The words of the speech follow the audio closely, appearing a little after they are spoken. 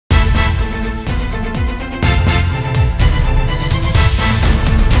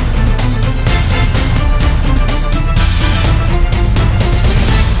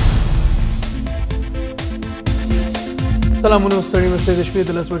سلامونه ستړي مستې د شپې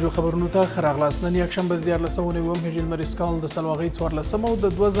د 10 بجو خبرونو ته ښه راغلاست. نن یکشنبه د 1409 هجري لمریز کال د سلواغۍ 14 او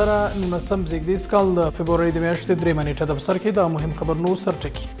د 2019 زیږدیز کال د فبرورۍ د میاشتې 3 نیټه د بسر کې د مهم خبرونو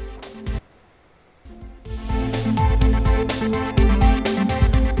سرټکي.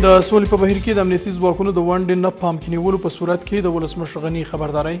 د سولې په بهیر کې د امنیتي ځواکونو د ونډې نه پام کې نیولو په صورت کې د ولسمشر غني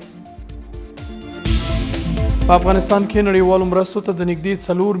خبرداری. په افغانستان کې نړیوالو مرستو ته د نږدې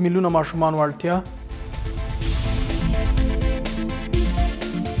 4 میلیونه ماشومان وړتیا.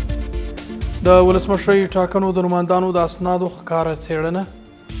 د ولسمشرۍ ټاکنو د نمایندانو د اسنادو ښکاره څېړنه.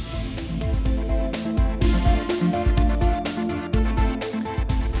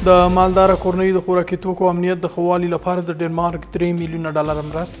 د مالداره کورنیو د خوراکي توکو امنیت د ښه والي لپاره د ډنمارک 3 میلیونه ډالر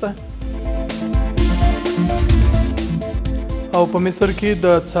مرسته. او په مصر کې د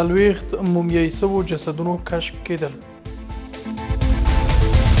 40 مومیایي شوو جسدونو کشف کېدل.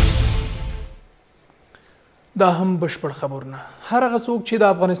 دا هم بشپړ خبرونه. هر هغه څوک چې د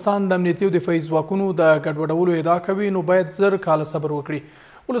افغانستان د امنیتي او دفاعي ځواکونو د ګډوډولو ادعا کوي نو باید زر کاله صبر وکړي.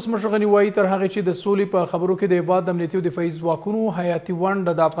 ولسمشر غني وایي تر هغې چې د سولې په خبرو کې د هېواد د امنیتي او دفاعي ځواکونو حیاتي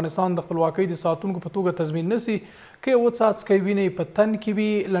ونډه د افغانستان د خپلواکۍ د ساتونکو په توګه تضمین نشي که یو څاڅکی وینې په تن کې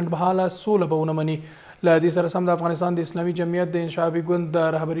وي لنډمهاله سوله به ونه مني. له دې سره سم د افغانستان د اسلامي جمعیت د انشعابي ګوند د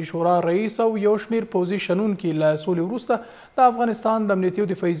رهبري شورا رئیس او یو شمېر پوځي شنونکي له سولې وروسته د افغانستان د امنیتي او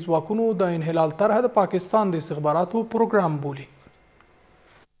دفاعي ځواکونو د انحلال طرحه د پاکستان د استخباراتو پروګرام بولي.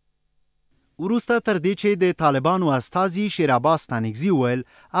 وروسته تر دې چې د طالبانو استازي شیر عباس ستانکزي وویل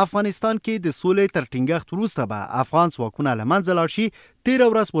افغانستان کې د سولې تر ټینګښت وروسته به افغان ځواکونه له منځه لاړ شي، تېره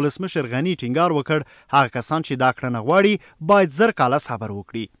ورځ ولسمشر غني ټینګار وکړ هغه کسان چې دا کړنه غواړي باید زر کاله صبر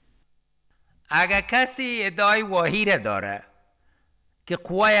وکړي. اگر کسی ادعای واهی را داره که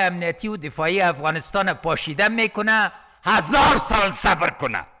قوای امنیتی و دفاعی افغانستان پاشیده میکنه 1000 سال صبر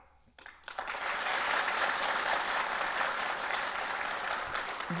کنه.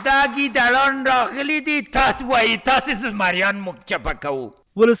 داگی دلان راغلی دی تاس وایی تاس زمریان مکچپه کو.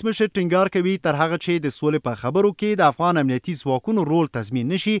 ولسمشر ټینګار کوي تر هغه چې د سولې په خبرو کې د افغان امنیتي ځواکونو رول تضمین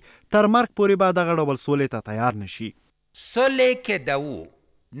نشي تر مرګ پورې به دغه ډول سولې ته تیار نشي. صلح که دو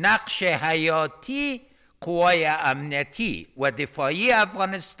نقش حیاتی قوای امنیتی و دفاعی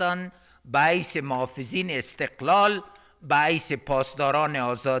افغانستان باعث محافظین استقلال، باعث پاسداران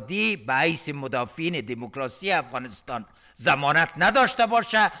آزادی، باعث مدافعین دموکراسی افغانستان ضمانت نداشته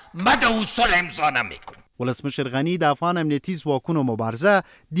باشه من او صلح امضا نمیکنم. ولسمشر غنی د افغان امنیتي ځواکونو مبارزه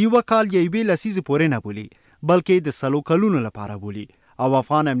د یوه کال یا یوې لسیزې پورې نه بولي بلکې د 100 کلونو لپاره بولي او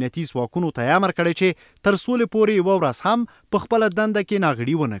افغان امنیتي ځواکونو ته امر کړی چې تر سولې پورې یوه ورځ هم په خپله دنده کې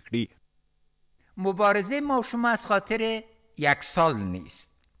ناغړي ونه کړي. مبارزه ما شما از خاطر یک سال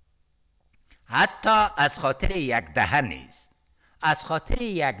نیست، حتی از خاطر یک دهه نیست، از خاطر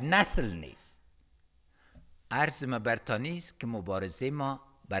یک نسل نیست. عرض ما برتانی است که مبارزه ما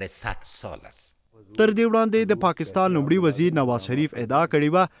برای 100 سال است. تر دې وړاندې د پاکستان لومړي وزیر نواز شریف ادعا کړې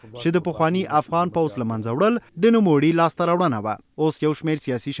وه چې د پخواني افغان پوځ له منځه وړل د نوموړي لاسته راوړنه وه. اوس یو شمېر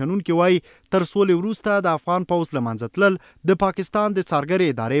سیاسي شنونکي وایي تر سولې وروسته د افغان پوځ له منځه تلل د پاکستان د څارګرې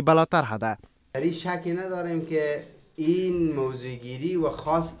ادارې بله طرحه ده. شکی نداریم که این موضوعگیری و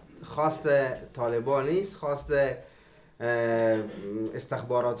خواست طالبان نیست، خواست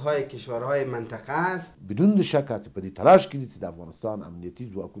استخبارات های کشورهای منطقه است. بدون شک په دې تلاش کې دي چې د افغانستان امنیتي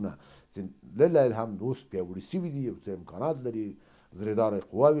ځواکونه لله الحمد اوس پیاوړي سوي دي، یو څه امکانات لري، زریدار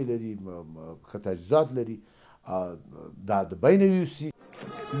قواوې لري، ښه تجهیزات لري، دا د بین ویوسي.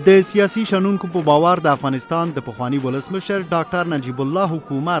 د سیاسي شنونکو په باور د افغانستان د پخواني ولسمشر ډاکټر نجیب الله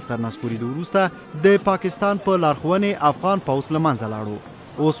حکومت تر نسکورېدو وروسته د پاکستان په لارښوونې افغان پوځ له منځه لاړو.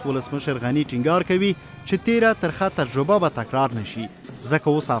 اوس ولسمشر غني ټینګار کوي چې تیره ترخه تجربه به تکرار نشي ځکه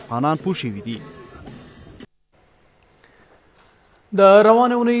اوس افغانان پوه شوي دي. د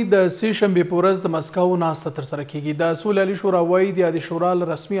روانې اونۍ د سې شنبې په ورځ د مسکو ناسته ترسره کیږي. د سولهیالي شورا وایي د یادې شورا له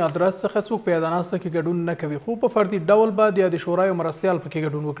رسمي ادرس څخه څوک په یاده ناسته کې ګډون نه کوي خو په فردي ډول به د یادې شورا یو مرستیال پکې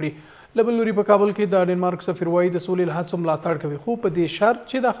ګډون وکړي. له بل لوري په کابل کې د ډنمارک سفیر وایي د سولې له هڅو ملاتړ کوي خو په دې شرط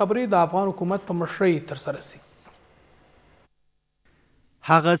چې دا خبرې د افغان حکومت په مشرۍ ترسره سي.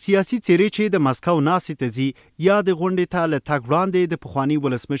 هغه سیاسي څیرې چې د مسکو ناستې ته ځي یا د غونډې ته له تګ وړاندې د پخواني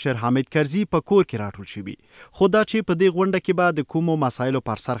ولسمشر حامد کرزي په کور کې راټول شوي خو دا چې په دې غونډه کې به د کومو مسایلو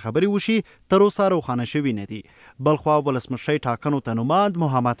پر سر خبرې وشي تر اوسه روښانه شوي نه دي. بلخوا ولسمشرۍ ټاکنو ته نوماند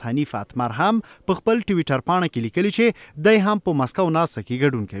محمد حنیف اتمر هم په خپل ټویټر پاڼه کې لیکلي چې دی هم په مسکو ناسته کې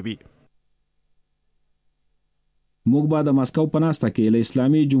ګډون کوي. موږ به د مسکو په ناسته کې له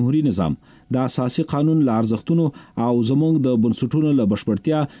اسلامي جمهوري نظام د اساسي قانون له ارزښتونو او زموږ د بنسټونو له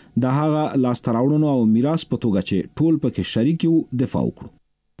بشپړتیا د هغه لاسته راوړنو او میراث په توګه چې ټول پکې شریک یو دفاع وکړو.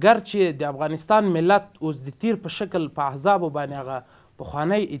 ګر چې د افغانستان ملت اوس د تیر په شکل په احزابو باندې هغه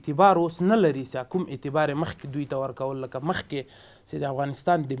پخوانی اعتبار اوس نه لري چې کوم اعتبار مخکې دوی ته ورکول لکه مخکې چې د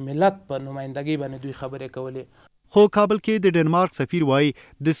افغانستان د ملت په نمایندګۍ باندې دوی خبرې کولې. خو کابل کې د ډنمارک سفیر وایي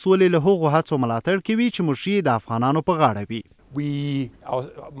د سولې له هغو هڅو ملاتړ کوي چې مشري د افغانانو په غاړه وي.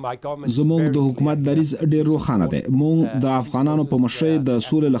 زموږ د حکومت دریځ ډېر روښانه دی. موږ د افغانانو په مشرۍ د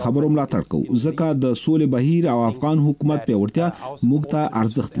سولې له خبرو ملاتړ کوو ځکه د سولې بهیر او افغان حکومت پیاوړتیا موږ ته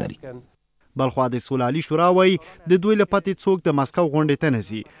ارزښت لري. بلخوا د سولالي شورا وایي د دوی له پاتې څوک د مسکو غونډې ته نه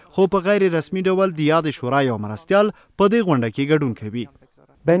ځي، خو په غیر رسمي ډول د یاد شورا یو مرستیال په دې غونډه کې ګډون کوي.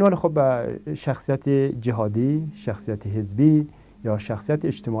 به عنوان خب شخصیت جهادی، شخصیت حزبی یا شخصیت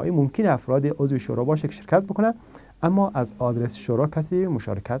اجتماعی ممکن افراد عضو شورا باشه که شرکت بکنه، اما از آدرس شورا کسی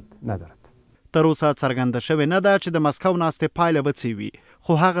مشارکت ندارد. تر اوسه څرګنده شوې نه ده چې د مسکو ناستې پایله به څه وي،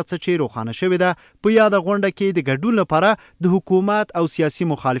 خو هغه څه چې روښانه شوې ده په یاده غونډه کې د ګډون لپاره د حکومت او سیاسي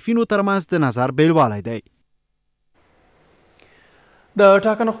مخالفینو ترمنځ د نظر بیلوالی دی. د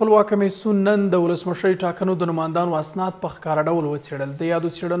ټاکنو خپلواک کمیسیون نن د ولسمشرۍ ټاکنو د نمایندانو اسناد په ښکاره ډول وڅېړل. د یادو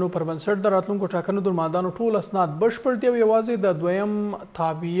څېړنو پر بنسټ د راتلونکو ټاکنو د نمایندانو ټول اسناد بشپړ دي او یوازې د دویم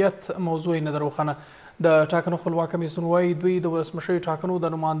تابعیت موضوع یې نه ده روښانه. د ټاکنو خپلواک کمیسیون وایي دوی د ولسمشرۍ ټاکنو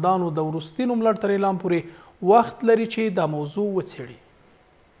د نمایندانو د وروستي نوملړ تر اعلان پورې وخت لري چې دا موضوع وڅېړي.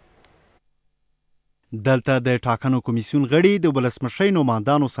 دلته د ټاکنو کمیسیون غړي د ولسمشرۍ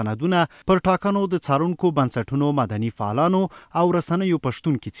نمایندانو سندونه پر ټاکنو د څارونکو بنسټونو، مدني فعالانو او رسنیو په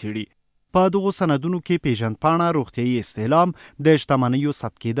شتون کې څېړي. په دغو سندونو کې پیژندپاڼه، روغتیایي استعلام، د شتمنیو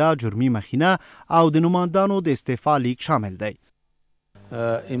ثبت کېده، جرمي مخینه او د نمایندانو د استعفا لیک شامل دی.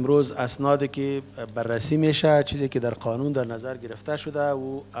 امروز اسنادی که بررسی میشه چیزی که در قانون در نظر گرفته شده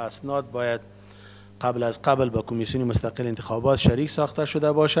و اسناد باید قبل از قبل با کمیسیون مستقل انتخابات شریک ساخته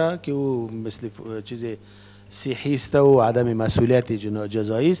شده باشه که او مثل چیز صحی است و عدم مسئولیت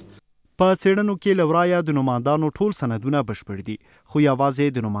جزایی است. په څېړنو کې له ورایه د نمایندانو ټول سندونه بشپړ دي، خو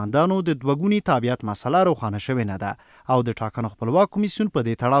یوازې د نمایندانو د دوګوني تابعیت مسله روښانه شوې نه ده او د ټاکنو خپلواک کمیسیون په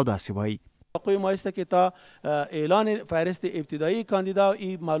دې تړاو داسې وایي. توقع ما است که تا اعلان فهرست ابتدایی کاندیدا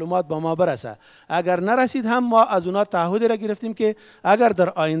این معلومات با ما برسه. اگر نرسید هم ما از اونا تعهدی را گرفتیم که اگر در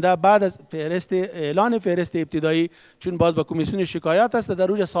آینده بعد از اعلان فهرست ابتدایی، چون باز با کمیسیون شکایت است، در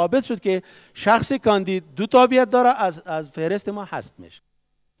روز ثابت شد که شخص کاندید دو تابعیت داره از فهرست ما حذف میشه.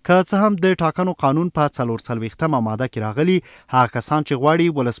 که څه هم د ټاکنو قانون په 44مه ماده کې راغلي هغه کسان چې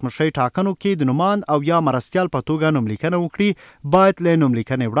غواړي ولسمشرۍ ټاکنو کې د نوماند او یا مرستیال په توګه نوملیکنه وکړي باید له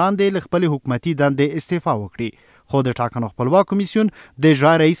نوملیکنې وړاندې له خپلې حکومتي دندې استعفا وکړي. خو د ټاکنو خپلواک کمیسیون د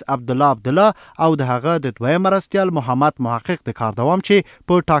اجرایي رئیس عبدالله او د هغه د دویم مرستیال محمد محقق د کار دوام چې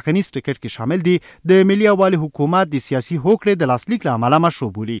په ټاکنیز ټکټ کې شامل دي د ملي یووالي حکومت د سیاسي هوکړې د لاسلیک له امله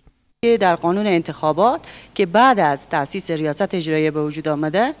مشروع بولي. در قانون انتخابات که بعد از تأسیس ریاست اجراییه به وجود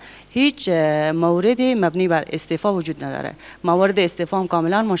آمده هیچ مورد مبنی بر استعفا وجود نداره. موارد استعفا هم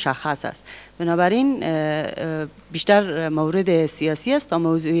کاملا مشخص است. بنابراین بیشتر مورد سیاسی است تا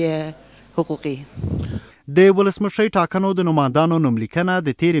موضوع حقوقی. د ولسمشرۍ ټاکنو د نمایندانو نوملیکنه د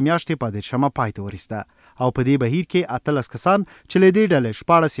تیرې میاشتې په 13مه پای ته ورسیده او په دې بهیر کې 18 کسان چې له دې ډلې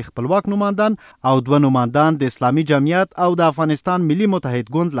 14 خپلواک نمایندان او 2 نمایندان د اسلامي جمعیت او د افغانستان ملي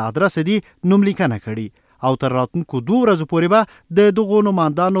متحد ګوند له ادرسه دي نوملیکنه کړي او تر راتلونکو 2 ورځو پورې به د دغو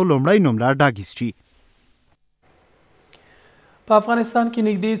نمایندانو لومړی نوملړ ډاګیز شي. په افغانستان کې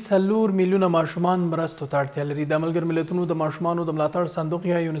نږدې 4 میلیونه ماشومان مرستو ته اړتیا لري. د ملګرو ملتونو د ماشومانو د ملاتړ صندوق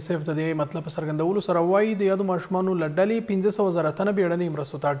یا یونیسف د دې مطلب په څرګندولو سره وایي د یادو ماشومانو له ډلې 1500 زره تنه بیړنۍ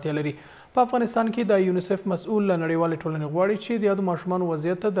مرستو ته اړتیا لري. په افغانستان کې د یونیسف مسؤل له نړیوالې ټولنې غواړي چې د یادو ماشومانو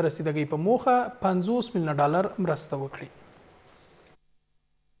وضعیت ته د رسیدګۍ په موخه $50 میلیونه مرسته وکړي.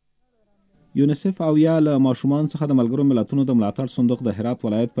 یونیسف او یا له ماشومان څخه د ملګرو ملتونو د ملاتړ صندوق د هرات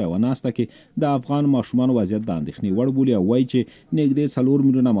ولایت په یوه ناسته کې د افغان ماشومانو وضعیت د اندېښنې وړ بولي او وایي چې نږدې 4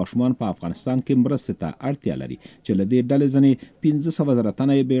 میلیونه ماشومان په افغانستان کې مرستې ته اړتیا لري چې له دې ډلې ځینې 1500 زره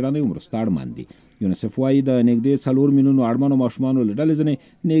تنه یې بیړنۍ مرستو اړمن دي. یونیسف وایي د نږدې 4 میلیونو اړمنو ماشومانو له ډلې ځینې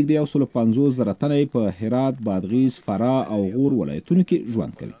نږدې 150 زره تنه یې په هرات، بادغیس، فراه او غور ولایتونو کې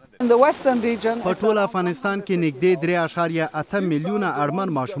ژوند کوي. په ټول افغانستان کې نږدې 3.8 میلیونه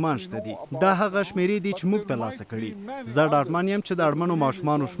اړمن ماشومان شته دي. دا هغه شمیرې دي چې موږ ترلاسه کړي. زه ډاډمن یم چې د اړمنو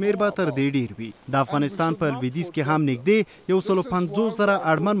ماشومانو شمیر به تر دې ډیر وي. د افغانستان په لویدیځ کې هم نږدې 150 زره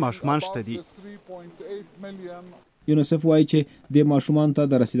اړمن ماشومان شته دي. یونیسف وایي چې د ماشومان ته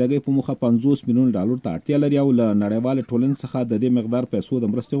د رسیدګۍ په موخه $50 میلیون ته اړتیا لري او له نړیوالې ټولنې څخه د دې مقدار پیسو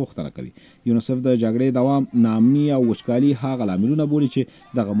د مرستې غوښتنه کوي. یونیسف د جګړې دوام، ناامني او وچکالي هغه لاملونه بولي چې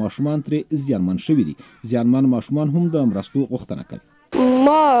دغه ماشومان ترې زیانمن شوي دي. زیانمن ماشومان هم د مرستو غوښتنه کوي.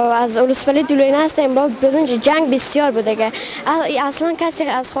 ما از ولسوالی دولینه هستیم با بدون جنگ بسیار بوده که اصلا کسی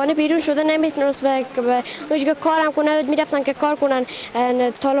از خانه بیرون شده نمیتونست به اونجا کارم کنه میرفتن که کار کنن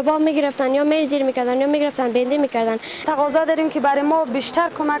طالبان میگرفتن یا میزیر میکردن یا میگرفتن بنده میکردن. تقاضا داریم که برای ما بیشتر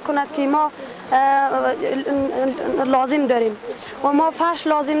کمک کند که ما لازم داریم و ما فرش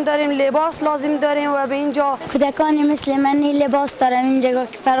لازم داریم، لباس لازم داریم و به اینجا کودکانی مثل من نی لباس دارم اینجا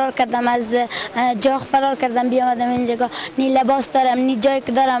فرار کردم از جاخ فرار کردم بیامدم اینجا نی لباس دارم نی جای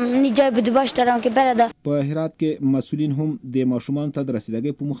دارم نی جای بدوباش دارم که بردا. په هرات کې مسؤلین هم د ماشومان ته د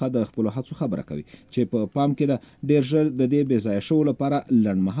رسیدګۍ په مخه د خپل هڅو خبره کوي چې په پام کې د ډیر ژر د دې بې ځایه شو لپاره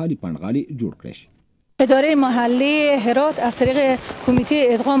لنډمهالي پنډغالي جوړ کړي شي. اداره محلی هرات از طریق کمیته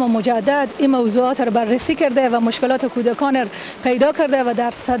ادغام مجدد این موضوعات را بررسی کرده و مشکلات کودکان را پیدا کرده و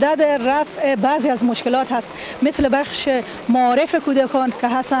در صدد رفع بعضی از مشکلات هست مثل بخش معارف کودکان که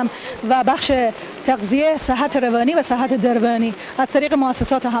هستم و بخش تغذیه صحت روانی و صحت درمانی از طریق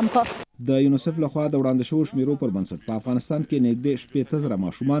مؤسسات همکار. د یونیسف لخوا د وړاندې شوو شمیرو پر بنسټ په افغانستان کې نږدې 80,000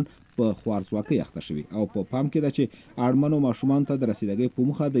 ماشومان په خوارځواکۍ اخته شوي او په پام کې ده چې اړمنو ماشومانو ته د رسیدګۍ په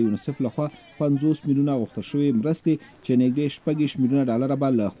موخه د یونیسف لخوا 50 میلیونه غوښتل شوې مرستې چې نږدې 6 میلیونه ډالر به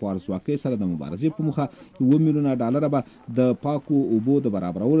له خوارځواکۍ سره د مبارزې په موخه 2 میلیونه ډالر به د پاکو اوبو د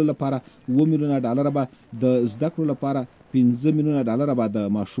برابرولو لپاره 2 میلیونه ډالر به د زده کړو لپاره 15 میلیونه ډالر به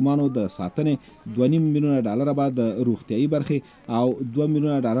د ماشومانو د ساتنې 2.5 میلیونه ډالر به د روغتیايي برخې او 2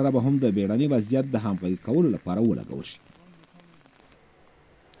 میلیونه ډالر به هم د بیړني وضعیت د همغږي کولو لپاره ولګول شي.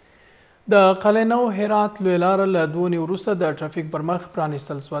 د قلعه نو هرات لوی لاره له 2 اونۍ وروسته د ټرافیک پر مخ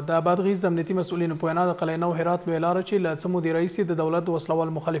پرانیستل شوه. د بادغیس د امنیتي مسؤلینو په وینا د قلعه نو هرات لوی لاره چې له څه مودې راهیسې د دولت د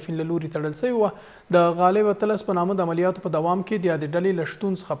وسلوال مخالفین له لوري تړل شوې وه د غالب اتلس په نامه د عملیاتو په دوام کې د یادې ډلې له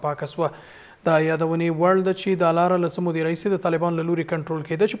شتون څخه پاکه شوه. دا یادونې وړ ده چې دا لاره له څه مودې راهیسې د طالبانو له لوري کنټرول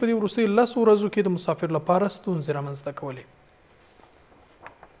کېده چې په دې وروستیو 10 ورځو کې د مسافر لپاره ستونزې رامنځته کولې.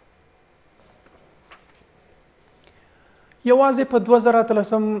 یوازې په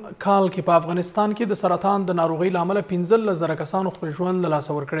 2013 کال کې په افغانستان کې د سرطان د ناروغۍ له امله 15,000 کسانو خپل ژوند له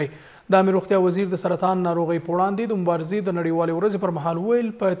لاسه ورکړی. د امیر روغتیا وزیر د سرطان ناروغۍ په وړاندې د مبارزې د نړیوالې ورځې پر مهال وویل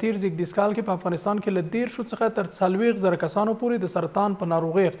په تیر زیږدیز کال کې په افغانستان کې له 10 څخه تر 40,000 کسانو پورې د سرطان په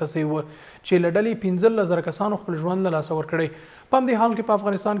ناروغۍ اخته شوي وو چې له ډلې 15,000 کسانو خپل ژوند له لاسه ورکړی. په همدې حال کې په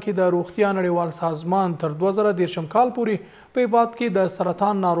افغانستان کې د روغتیا نړیوال سازمان تر 2013 کال پورې په هېواد کې د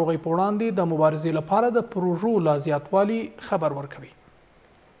سرطان ناروغۍ په وړاندې د مبارزې لپاره د پروژو لا زیاتوالي خبر ورکوي.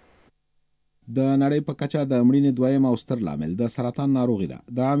 د نړۍ په کچه د مړینې دویم او ستر لامل د سرطان ناروغي ده.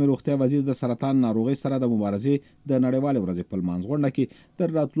 د عامه روغتیا وزیر د سرطان ناروغۍ سره د مبارزې د نړیوالې ورځې په لمانځ غونډه کې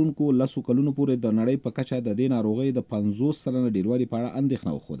تر راتلونکو 10 کلونو پورې د نړۍ په کچه د دې ناروغۍ د 50% ډیروالي په اړه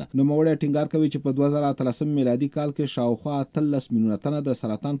اندېښنه وښوده. نوموړی ټینګار کوي چې په 2013 میلادي کال کې شاوخوا 13 میلیونه تنه د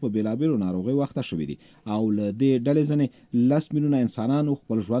سرطان په بیلابیلو ناروغیو اخته شوي دي او له دې ډلې ځینې 10 میلیونه انسانانو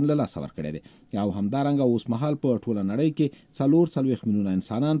خپل ژوند له لاسه ورکړی دی او همدارنګه اوس مهال په ټوله نړۍ کې 44 میلیونه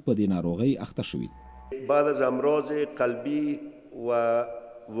انسانان په دې ناروغۍ اخته شوي دي. بعد از امراض قلبی و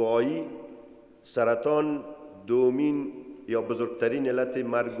وعایی سرطان دومین یا بزرگترین علت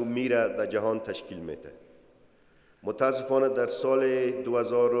مرگ و میر در جهان تشکیل میده. متاسفانه در سال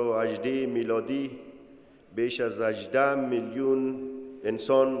 2018 میلادی بیش از 18 میلیون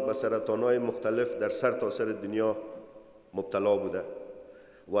انسان به سرطان‌های مختلف در سرتاسر دنیا مبتلا بوده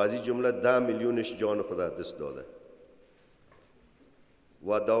و از این جمله 10 میلیونش جان خود از دست داده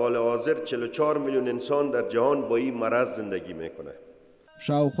و در حال حاضر 44 میلیون انسان در جهان با این مرض زندگی میکنه.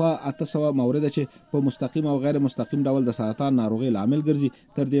 شاوخوا 800 مورد چې په مستقیم او غیر مستقیم ډول د سرطان ناروغي لامل ګرځي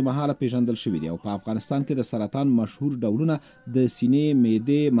تر دې مهاله پیژندل شوي دي او په افغانستان کې د سرطان مشهور ډولونه د سینې،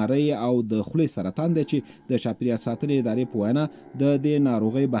 معدې، مرۍ او د خولې سرطان دی چې د چاپیریال ساتنې ادارې په وینا د دې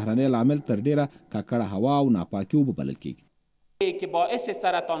ناروغۍ بهرنی لامل تر ډیره ککړه هوا او ناپاکي اوبه بلل کیږي که باعث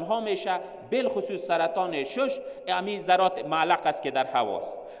سرطان ها میشه، بالخصوص سرطان شش. همین ذرات معلق است که در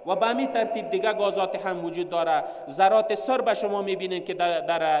هواست و به همین ترتیب دیگه گازات هم وجود داره. ذرات سرب شما میبینید که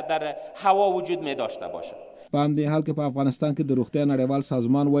در هوا وجود می داشته باشه. په همدې حال کې په افغانستان کې د روغتیا نړیوال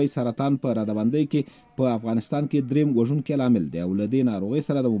سازمان وايي سرطان په ردبندۍ کې په افغانستان کې دریم وژونکی لامل دی او له دې ناروغۍ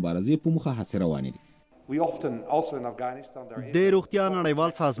سره د مبارزې په موخه هڅې روانې دي. د روغتیا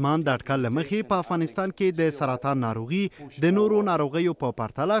نړیوال سازمان د اټکل له مخې په افغانستان کې د سرطان ناروغي د نورو ناروغیو په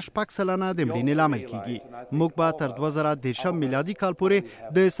پرتله 6% د مړینې لامل کیږي. موږ به تر 2013 میلادي کال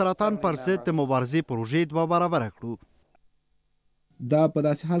پورې د سرطان پر ضد د مبارزې پروژې 2 برابره کړو. دا په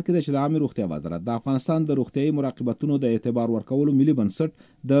داسې حال کې ده چې د عامه روغتیا وزارت د افغانستان د روغتیايي مراقبتونو د اعتبار ورکولو ملي بنسټ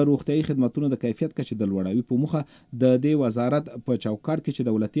د روغتیايي خدماتونو د کیفیت کچې د لوړاوي په موخه د دې وزارت په چوکاټ کې چې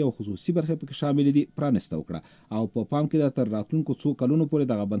دولتي او خصوصي برخې پکې شامل دي پرانسته وکړه او په پام کې د تر راتلونکو 2 کلونو پورې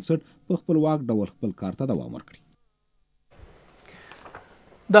دغه بنسټ په خپل واک ډول خپل کار ته دوام ورکړي.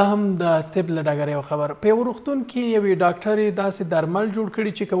 دا هم د طب له ډګره یو خبر. په یو روغتون کې یوې ډاکټرې داسې درمل جوړ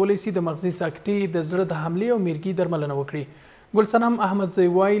کړي چې کولی شي د مغزي سکتې د زړه د حملې او میرګي درملنه وکړي. ګلصنم احمدزی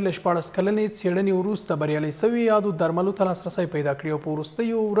وایي له 14 کلنې څېړنې وروسته بریالۍ سوي یادو درملو ته لاسرسی پیدا کړي او په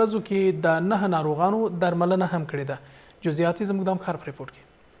وروستیو ورځو کې د 9 ناروغانو درملنه هم کړې ده. جزئیات یې زموږ د همکار په ریپورټ کې.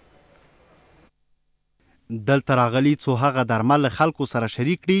 دلته راغلي څو هغه درمل له خلکو سره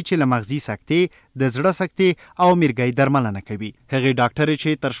شریک کړي چې له مغزي سکتې د زړه سکتې او میرګۍ درملنه کوي. هغې ډاکټرې چې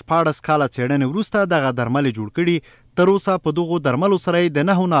تر 14 کاله څېړنې وروسته دغه درمل جوړ کړي تر اوسه په دغو درملو سره یې د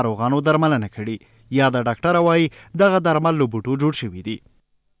 9 ناروغانو درملنه کړي. یا د ډاکټر وایي دغه درمل له بوټو جوړ شوي دي.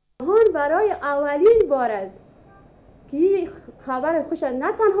 برای اولین بار است که خبر خوش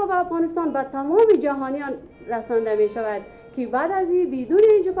نه تنها به افغانستان به تمام جهانیان رسانده می شود که بعد از این بدون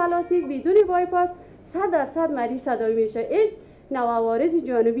انجیوپلاستیک بدون بایپاس 100% مریض تداوی میشه. هیچ نوآوریز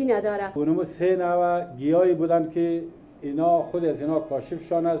جانبی نداره. اونم 3 نوع گیاهی بودند که اینا خود از اینا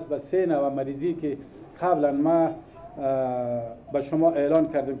کاشفشان است و 3 نوع مریضی که قبلا ما به شما اعلان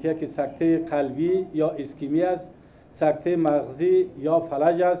کردم که یکی سکته قلبی یا اسکیمی است، سکته مغزی یا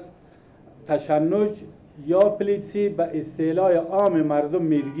فلج است، تشنج یا پلیتسی به اصطلاح عام مردم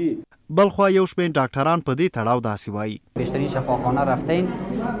میرگی. بلخوا یو شمېر ډاکټران په دې تړاو داسې وایي. بیشترین شفاخانه رفتیم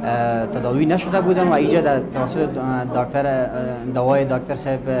تداوی نشده بودم و اینجا در توسط دوای دکتر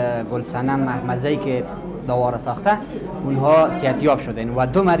صاحب گلصنم احمدزی که دوا را ساخته اونها صحتیاب شدن و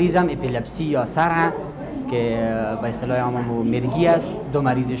 2 مریض هم اپیلپسی یا سر که به اصطلاح عام مرگی است، 2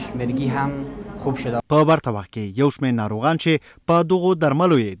 مریضش مرگی هم خوب شده. په برته وخت کې یو شمېر ناروغان چې په دغو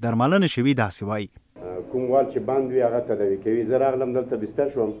درملو یې درملنه شوي داسې وایي. کوم وال چې بند وي هغه تداوي کوي. زه راغلم دلته بستر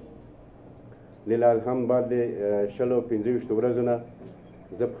شوم، لیلا الحمد بعد 25 ورځو نه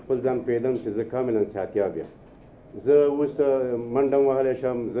زه په خپل ځان پوهېدم چې زه کاملا صحتیاب یم. زه اوس منډه هم وهلی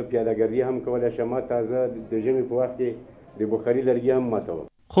شم، زه پیادهګردي هم کولی شم. ما تازه د ژمي په وخت کې د بخاري لرګي هم ماتوم.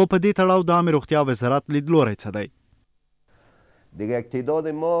 خب په دې تړاو د عامې روغتیا وزارت لیدلوری څه دی؟ دیگه یک تعداد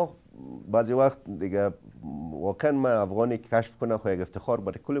ما بعضی وقت دیگه واقعا من افغانی که کشف کنم خب یک افتخار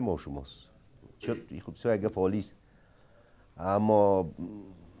برای کل ما و شماست. شد خب بسیار یک گپ عالی است، اما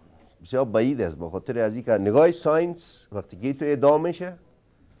بسیار بعید است به خاطر از اینکه نگاه ساینس وقتی که تو ادامه میشه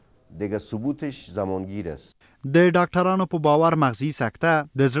دیگه ثبوتش زمانگیر است. د ډاکټرانو په باور مغزي سکته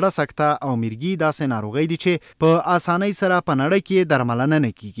د زړه سکته او میرګي داسې ناروغۍ دي چې په اسانۍ سره په نړۍ کې درملنه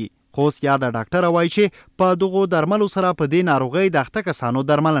نه کیږي. خو اوس یا د ډاکټر وایي چې په دغو درملو سره په دې ناروغۍ د اخته کسانو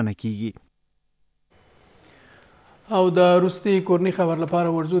درملنه کیږي. او د روستي کورني خبر لپاره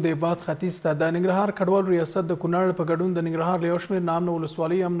ورځو د باد ختیځ ته د ننګرهار کډوال ریاست د کونړ په ګډون د ننګرهار له یو شمېر نامنو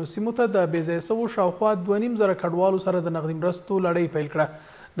ولسوالۍ امنو سیمو ته د بې ځایه سوو شاوخوا 2.5 کډوالو سره د نغدي مرستو لړۍ پیل کړه.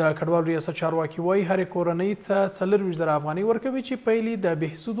 د کډوال ریاست چارواکي وایي هرې کورنۍ ته 24,000 افغانۍ ورکوي چې پیل یې د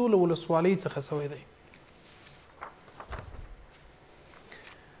بهسودو له ولسوالۍ څخه سوی دی.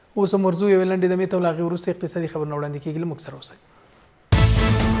 اوس هم ورځو یوې لنډې دمې ته له هغې وروسته اقتصادي خبرونه وړاندې کېږي. له موږ سره اوسئ.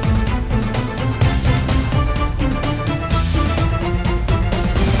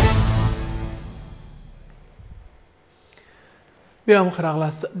 بیا مخ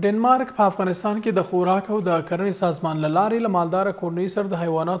راغلاست. ډنمارک په افغانستان کې د خوراک او د کرنې سازمان له لارې له مالداره کورنۍ سره د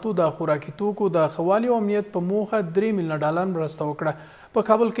حیواناتو د خوراکي توکو د ښه والي او امنیت په موخه 3 میلیونه ډالر مرسته وکړه. په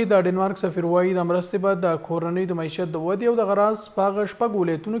کابل کې د ډنمارک سفیر وایي د مرستې به د کورنۍ د معیشت د ودې او د غراض په هغه 6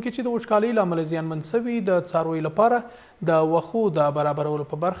 ولایتونو کې چې د وچکالۍ له امله زیانمن سوي د څارویو لپاره د وښو د برابرولو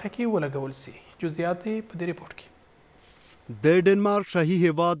په برخه کې ولګول سي. جزئیات په دې ریپورټ کې. د ډنمارک شاهي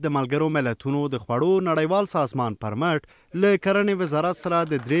هیواد د ملګرو ملتونو د خوړو نړیوال سازمان پر مټ له کرنې وزارت سره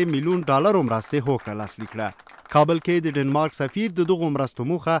د 3 میلیون ډالرو مرستې هوکړه لاسلیک کړه. کابل کې د ډنمارک سفیر د دغو مرستو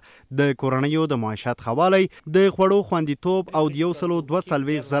موخه د کورنیو د معیشت ښه والی، د خوړو خوندیتوب او د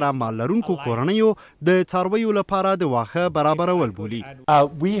 142,000 مال لرونکو کورنیو د څارویو لپاره د واښه برابرول بولي.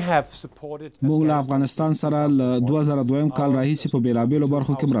 موږ له افغانستان سره له 2002 کال راهیسې په بیلابیلو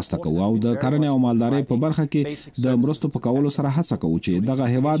برخو کې مرسته کوو او د کرنې او مالدارۍ په برخه کې د مرستو په کولو سره هڅه کوو چې دغه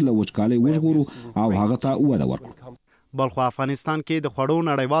هیواد له وچکالۍ وژغورو او هغه ته وده ورکړو. بلخو افغانستان کې د خوړو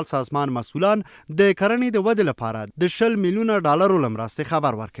نړیوال سازمان مسؤلان د کرنې د ودې لپاره د 20 میلیونه ډالرو له مرستې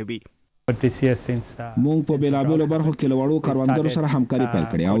خبر ورکوي. موږ په بیلابیلو برخو کې له وړو کروندګرو سره همکاري پیل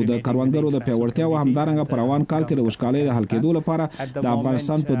کړې او د کروندګرو د پیاوړتیا او همدارنګه په روان کال کې د وچکالۍ د حل کېدو لپاره د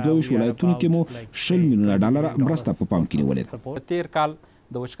افغانستان په 22 ولایتونو کې مو 20 میلیونه ډالر مرسته په پام کې نیولې. تیر کال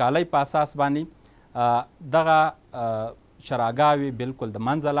د وچکالۍ په اساس باندې دغه چراګاوي بالکل د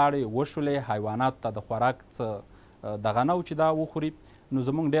منځه لاړې وشولې، حیوانات ته د خوراک څه دغه نه و چې دا وخوري، نو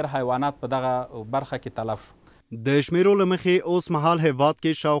زموږ ډېر حیوانات په دغه برخه کې تلف شو. د شمیرو له مخې اوس مهال هیواد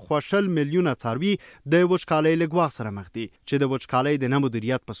کې شاوخوا 20 میلیونه څاروي د وچکالۍ له ګواښ سره مخ دي چې د وچکالۍ د نه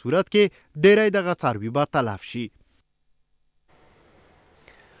مدیریت په صورت کې ډیری دغه څاروي به تلف شي.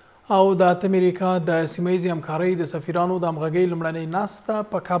 او د امریکا د سیمهیزې همکارۍ د سفیرانو د همغږۍ لومړنۍ ناسته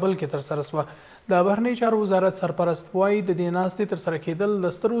په کابل کې ترسره شوه. د بهرنۍ چارو وزارت سرپرست وایي د دې ناستې ترسره کېدل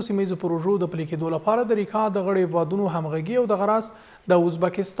د سترو سیمهیزو پروژو د پلي کېدو لپاره د ریکا د غړو هیوادونو همغږي او دغه راز د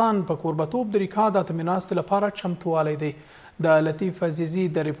ازبکستان په کوربتوب د ریکا د اتمې ناستې لپاره چمتووالی دی. د لطیف عزیزي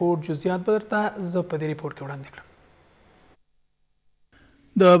د ریپورټ جزئیات به درته زه په دې ریپورټ کې وړاندې کړم.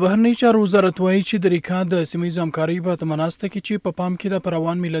 د بهرنۍ چارو وزارت وایي چې د ریکا د سیمهیزو همکارۍ په اتمه ناسته کې چې په پام کې د په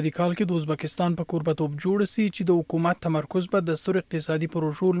روان میلادي کال کې د ازبکستان په کوربتوب جوړه سي چې د حکومت تمرکز به د سترو اقتصادي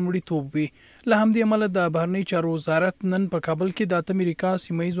پروژو لومړیتوب وي. له همدې امله د بهرنۍ چارو وزارت نن په کابل کې د اتم ریکا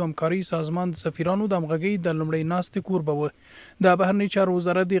سیمهیزو همکارۍ سازمان د سفیرانو د همغږۍ د لومړۍ ناستې کوربه و. د بهرنۍ چارو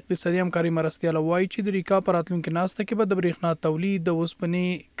وزارت د اقتصادي همکارۍ مرستیال وایي چې د ریکا په راتلونکې ناسته کې به د برېښنا تولید د اوسپنې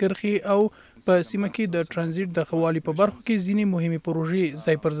کرښې او په سیمه کې د ترانزیت د ښه والي په برخو کې ځینې مهمې پروژې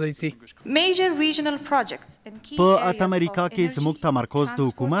ځای پر ځای سي. په اتم ریکا کې زموږ تمرکز د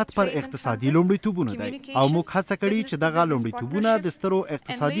حکومت پر اقتصادي لومړیتوبونه دی او موږ هڅه کړې چې دغه لومړیتوبونه د سترو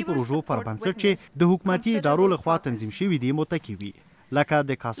اقتصادي پروژو پر بنسټ چې د حکومتي ادارو لخوا تنظیم شوي دي متکي وي، لکه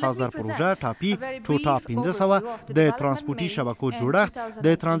د کاسازر پروژه ټاپي ټوټا 1500 د ترانسپورتي شبکو جوړښت،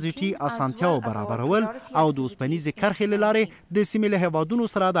 د ترانزیتي اسانتیاو برابرول او د اوسپنیزې کرښې له لارې د سیمې له هیوادونو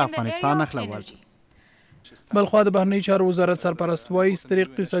سره د افغانستان نښلول. بلخوا د بهرنۍ چارو وزارت سرپرست وایي سترې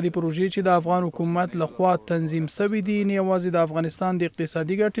اقتصادي پروژې چې د افغان حکومت لخوا تنظیم شوي دي نه یوازې د افغانستان د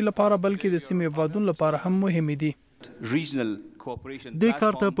اقتصادي ګټې لپاره بلکې د سیمې هیوادونو لپاره هم مهمې دي. د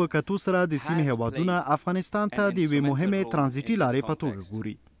کار ته په کتو سره د سیمې هیوادونه افغانستان ته د یوې مهمې ترانزیتي لارې په توګه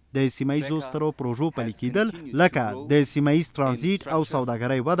ګوري. د سیمهیزو سترو پروژو پلي کېدل لکه د سیمهیز ترانزیت او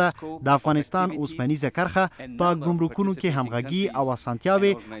سوداګرۍ وده، د افغانستان اوسپنیزه کرښه، په ګمرکونو کې همغږي او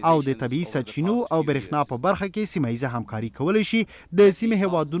اسانتیاوې او د طبیعي سرچینو او برېښنا په برخه کې سیمهیزه همکاري کولی شي د سیمې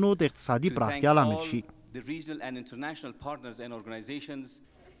هیوادونو د اقتصادي پراختیا لامل شي.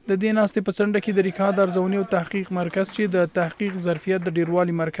 د دې ناستې په څنډه کې د ریکا د ارزونې او تحقیق مرکز چې د تحقیق ظرفیت د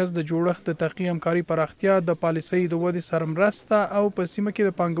ډیروالي مرکز د جوړښت د تحقیق همکاري پراختیا د پالیسۍ د ودې سره مرسته او په سیمه کې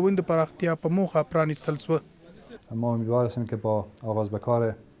د پانګونې د پراختیا په موخه پرانیستل شوه. ما امیدوار هستیم که با آغاز به کار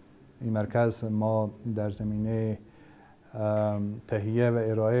این مرکز ما در زمینه تهیه و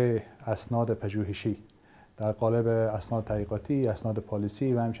ارائه اسناد پژوهشی در قالب اسناد تحقیقاتی، اسناد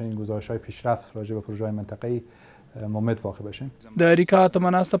پالیسی و همچنین گزارش‌های پیشرفت راجع به پروژه‌های منطقه‌ای مومد واقع بشیم. د ریکا اتمه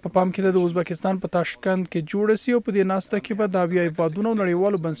ناسته په پام کې د ازبکستان په تاشکند کې جوړه سي او په دې ناسته کې به د اویا هیوادونو او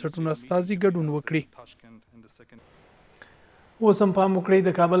نړیوالو بنسټونو استازي ګډون وکړي. اوس هم پام وکړئ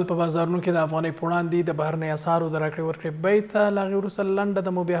د کابل په بازارونو کې د افغانۍ په وړاندې د بهرنۍ اسعارو د راکړې ورکړې بیې ته له هغې وروسته لنډه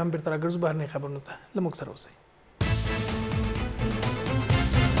ده مو بیا هم بېرته راګرځو بهرنۍ خبرونو ته. له موږ سره اوسئ.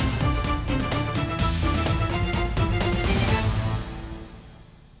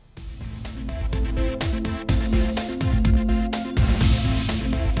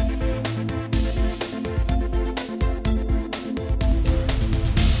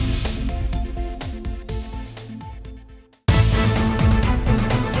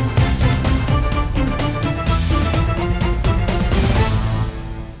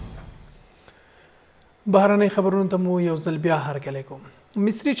 بهرنۍ خبرونو ته مو یو ځل بیا هرکلی کوم.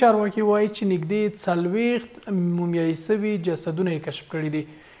 مصري چارواکي وایي چې نږدې 40 مومیایي سوي جسدونه یې کشف کړي دي.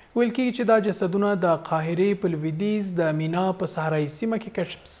 ویل کېږي چې دا جسدونه د قاهرې په لویدیځ د مینا په صحرایي سیمه کې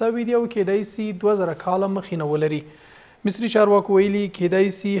کشف سوي دي او کیدای سي 2000 کاله مخینه ولري. مصري چارواکو ویلي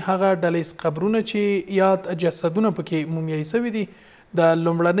کیدای سي هغه ډلیز قبرونه چې یاد جسدونه پکې مومیایي سوي دي د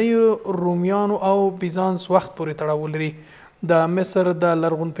لومړنیو رومیانو او بیزانس وخت پورې تړاو لري. د مصر د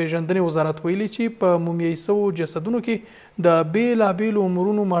لرغون پیژندنې وزارت ویلي چې په مومیایي سوو جسدونو کې د بیلابیلو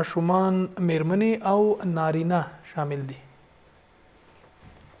عمرونو ماشومان، میرمنې او نارینه شامل دي.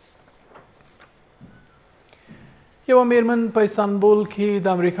 یوه میرمن په استانبول کې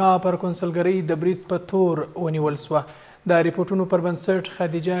د امریکا پر کنسلګرۍ د برید په تور ونیول سوه. د ریپورټونو پر بنسټ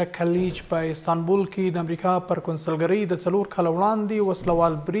خدیجه کلیج په استانبول کې د امریکا پر کنسلګرۍ د 4 کاله وړاندې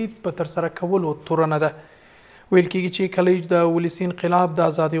وسلوال برید په ترسره کولو تورنه ده. ویل کېږي چې کلیج د ولسي انقلاب د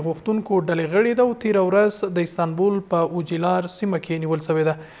ازادۍ غوښتونکو ډلې غړې ده او تېره ورځ د استانبول په اوجیلار سیمه کې نیول شوې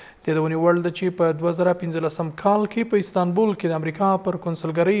ده. د دې ونیول ده چې په 2015 کال کې په استانبول کې د امریکا پر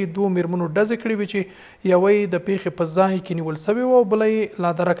کنسلګرۍ 2 میرمنو ډزې کړې وې چې یوه یې د پیښې په ځای کې نیول شوې وه او بله یې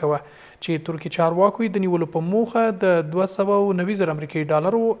لادرکه وه چې ترکي چارواکو یې د نیولو په موخه د 290,000 امریکایي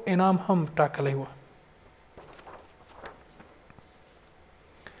ډالرو انعام هم ټاکلی و.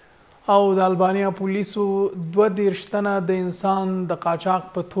 او د البانیا پولیسو 22 تنه د انسان د قاچاق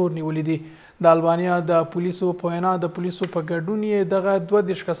په تور نیولي دي. د البانیا د پولیسو په وینا د پولیسو په ګډون یې دغه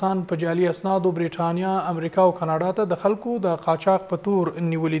 32 کسان په جعلي اسنادو برېټانیا، امریکا او کاناډا ته د خلکو د قاچاق په تور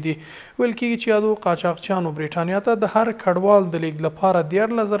نیولي دي. ویل کېږي چې یادو قاچاقچیانو برېټانیا ته د هر کډوال د لیږد لپاره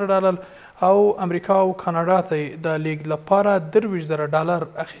 $14,000 او امریکا او کاناډا ته د لیږد لپاره $23,000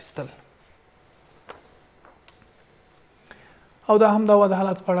 اخیستل. او دا هم دا و د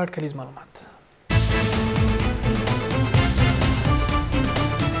حالات په اړه اټکلیز معلومات.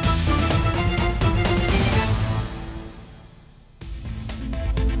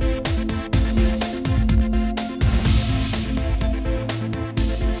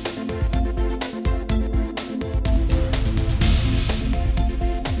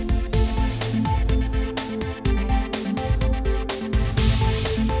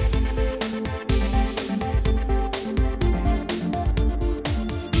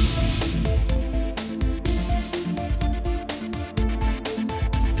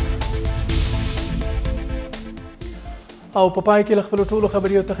 او په پای کې له خپلو ټولو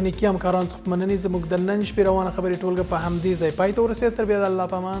خبري او تخنیکي همکارانو څخه مننې زموږ د نن شپې روانه خبري ټولګه په همدې ځای پای ته ورسېده. تر بیا د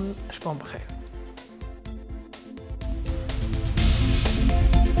الله په امان، شپه مو بخیر.